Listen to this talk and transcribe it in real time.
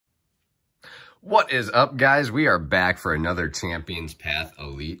What is up, guys? We are back for another Champions Path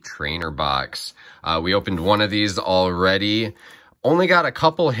Elite Trainer Box. We opened one of these already. Only got a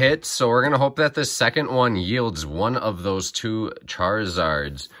couple hits, so we're going to hope that the second one yields one of those two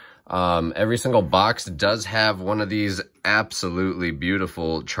Charizards. Every single box does have one of these absolutely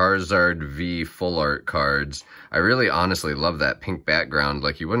beautiful Charizard V full art cards. I really honestly love that pink background.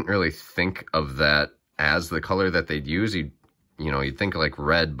 Like, you wouldn't really think of that as the color that they'd use. You'd think like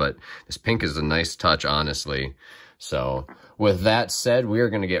red, but this pink is a nice touch, honestly. So with that said, we are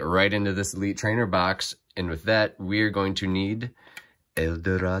going to get right into this Elite Trainer box. And with that, we are going to need El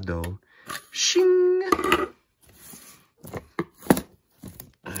Dorado. Shing!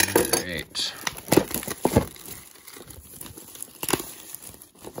 All right.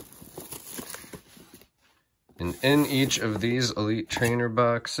 And in each of these Elite Trainer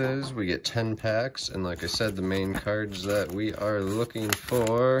boxes, we get 10 packs. And like I said, the main cards that we are looking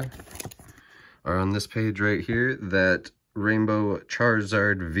for are on this page right here. That Rainbow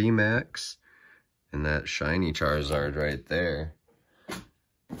Charizard VMAX and that Shiny Charizard right there.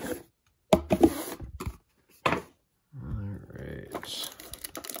 Alright.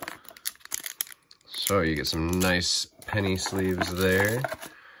 So you get some nice penny sleeves there.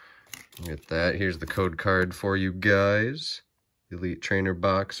 Get that. Here's the code card for you guys. Elite Trainer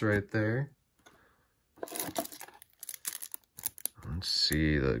box right there. Let's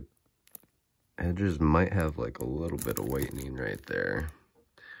see, the edges might have like a little bit of whitening right there.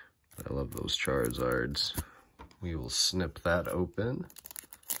 I love those Charizards. We will snip that open.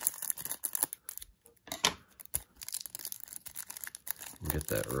 Get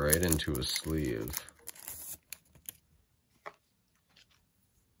that right into a sleeve.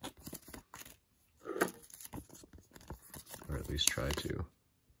 Or at least try to.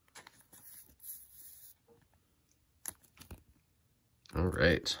 All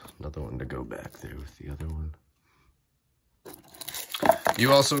right, another one to go back there with the other one.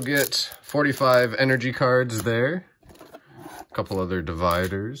 You also get 45 energy cards there. A couple other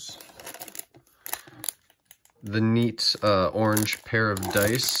dividers. The neat orange pair of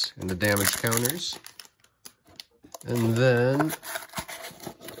dice and the damage counters. And then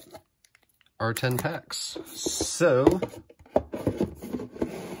our 10 packs. So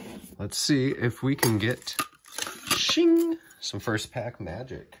let's see if we can get shing some first pack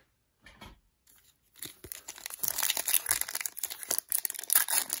magic.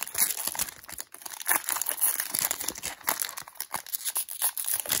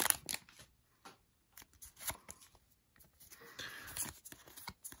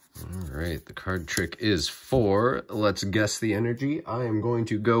 Alright, the card trick is for, let's guess the energy. I am going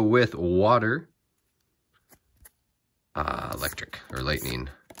to go with water. Electric, or lightning.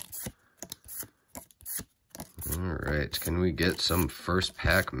 Alright, can we get some first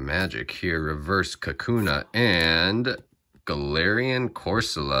pack magic here? Reverse Kakuna and Galarian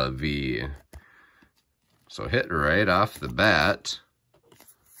Corsola V. So hit right off the bat.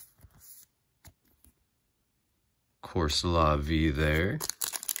 Corsola V there.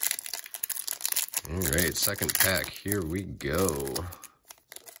 Alright, second pack, here we go.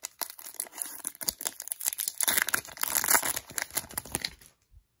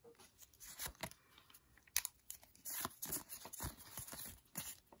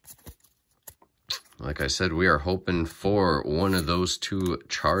 Like I said, we are hoping for one of those two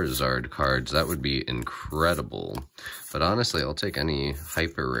Charizard cards. That would be incredible. But honestly, I'll take any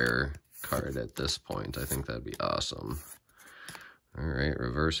hyper rare card at this point. I think that'd be awesome. Alright,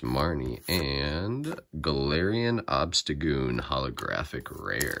 reverse Marnie and Galarian Obstagoon holographic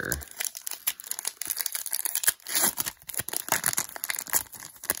rare.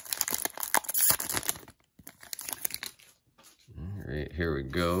 Alright, here we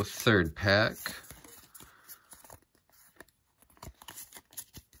go. Third pack.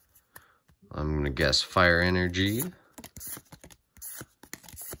 I'm going to guess Fire Energy.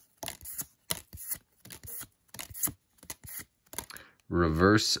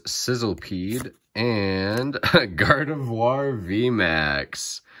 Reverse Sizzlepede and Gardevoir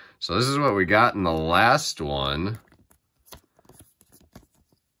VMAX. So this is what we got in the last one.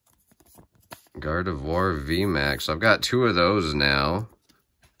 Gardevoir VMAX. So I've got two of those now.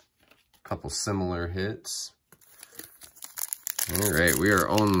 A couple similar hits. Alright, we are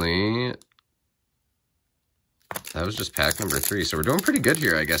only... That was just pack number 3. So we're doing pretty good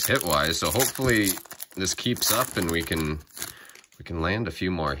here, I guess, hit-wise. So hopefully this keeps up and we can land a few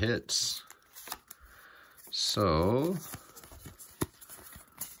more hits. So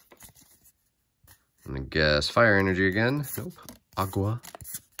I'm gonna guess Fire Energy again. Nope. Agua.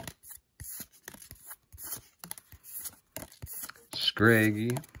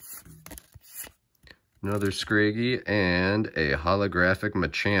 Scraggy. Another Scraggy, and a holographic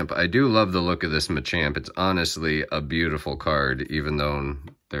Machamp. I do love the look of this Machamp. It's honestly a beautiful card, even though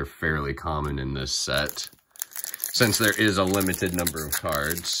they're fairly common in this set, since there is a limited number of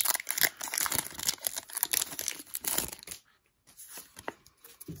cards.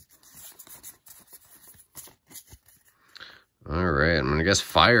 Alright, I'm going to guess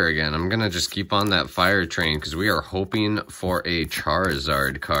fire again. I'm going to just keep on that fire train because we are hoping for a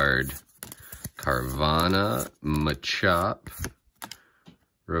Charizard card. Carvana, Machop,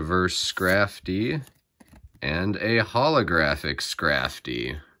 Reverse Scrafty, and a holographic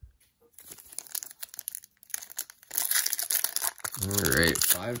Scrafty. Alright,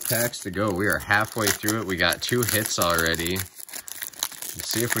 5 packs to go. We are halfway through it. We got 2 hits already. Let's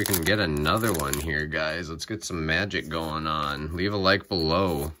see if we can get another one here, guys. Let's get some magic going on. Leave a like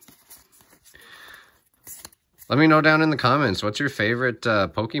below. Let me know down in the comments, what's your favorite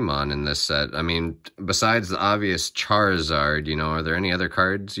Pokemon in this set? I mean, besides the obvious Charizard, you know, are there any other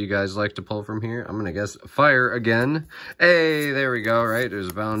cards you guys like to pull from here? I'm going to guess fire again. Hey, there we go, right? It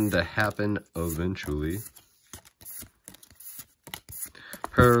was bound to happen eventually.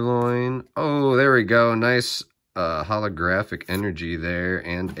 Purloin. Oh, there we go. Nice holographic energy there,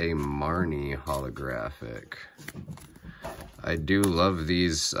 and a Marnie holographic. I do love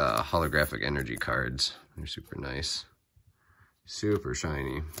these holographic energy cards. They're super nice. Super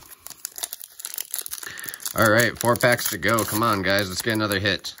shiny. Alright, 4 packs to go. Come on, guys. Let's get another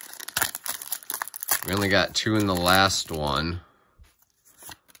hit. We only got 2 in the last one.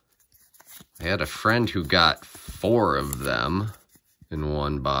 I had a friend who got 4 of them in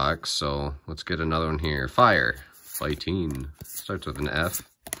one box, so let's get another one here. Fire. Fighting. Starts with an F.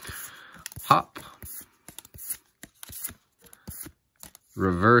 Hop.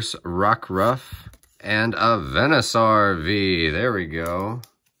 Reverse Rockruff. And a Venusaur V. There we go.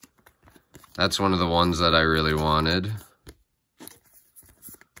 That's one of the ones that I really wanted.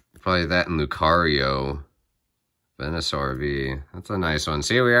 Probably that and Lucario. Venusaur V. That's a nice one.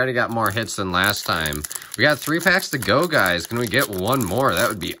 See, we already got more hits than last time. We got 3 packs to go, guys. Can we get one more? That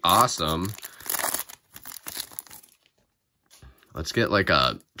would be awesome. Let's get like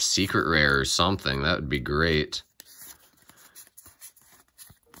a secret rare or something. That would be great.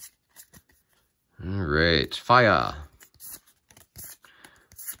 All right, fire.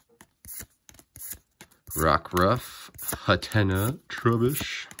 Rockruff, Hatena,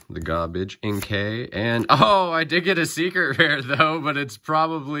 Trubbish, the Garbage, Inkay, and oh, I did get a secret rare though, but it's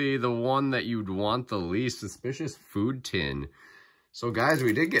probably the one that you'd want the least. Suspicious Food Tin. So guys,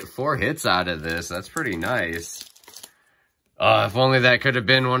 we did get 4 hits out of this. That's pretty nice. If only that could have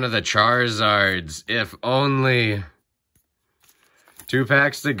been one of the Charizards. If only. 2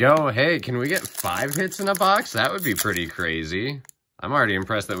 packs to go. Hey, can we get 5 hits in a box? That would be pretty crazy. I'm already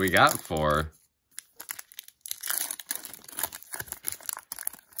impressed that we got 4.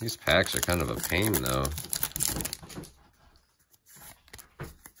 These packs are kind of a pain, though.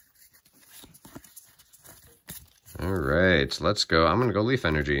 Alright, let's go. I'm going to go Leaf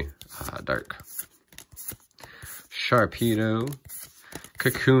Energy. Dark. Sharpedo.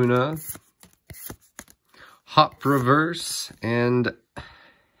 Kakuna. Hop Reverse. And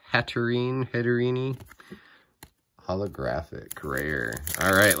Hatterini. Holographic. Rare.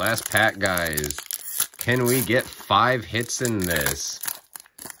 Alright, last pack, guys. Can we get 5 hits in this?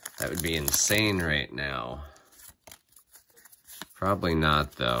 That would be insane right now. Probably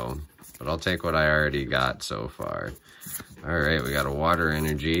not, though. But I'll take what I already got so far. Alright, we got a Water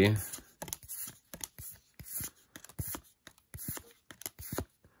Energy.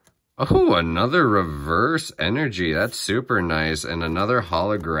 Oh, another Reverse Energy. That's super nice. And another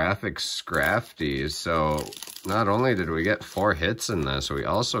holographic Scrafty. So, not only did we get 4 hits in this, we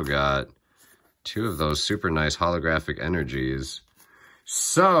also got 2 of those super nice holographic energies.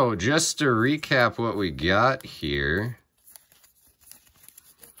 So, just to recap what we got here.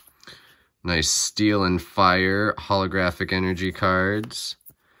 Nice Steel and Fire holographic energy cards.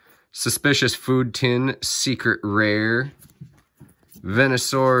 Suspicious Food Tin Secret Rare.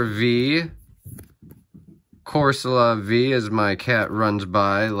 Venusaur V. Corsola V as my cat runs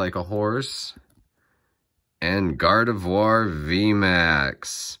by like a horse. And Gardevoir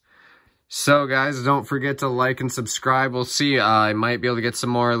VMAX. So, guys, don't forget to like and subscribe. We'll see. I might be able to get some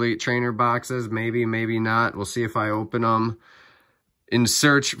more Elite Trainer boxes. Maybe, maybe not. We'll see if I open them in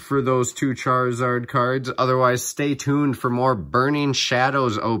search for those 2 Charizard cards. Otherwise, stay tuned for more Burning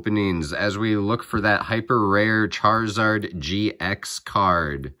Shadows openings as we look for that hyper rare Charizard GX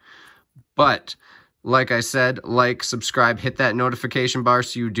card. But, like I said, like, subscribe, hit that notification bar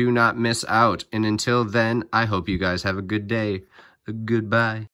so you do not miss out. And until then, I hope you guys have a good day. Goodbye.